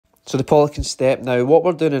So the poliquin step. Now what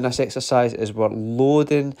we're doing in this exercise is we're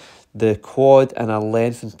loading the quad in a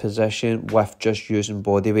lengthened position with just using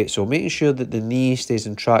body weight. So making sure that the knee stays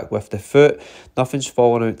in track with the foot, nothing's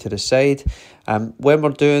falling out to the side. When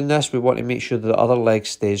we're doing this, we want to make sure that the other leg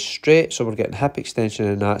stays straight, so we're getting hip extension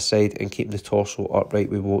on that side and keeping the torso upright.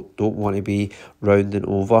 We don't want to be rounding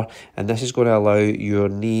over, and this is going to allow your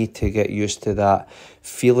knee to get used to that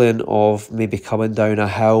feeling of maybe coming down a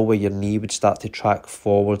hill where your knee would start to track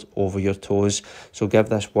forward over your toes. So give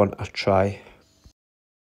this one a try.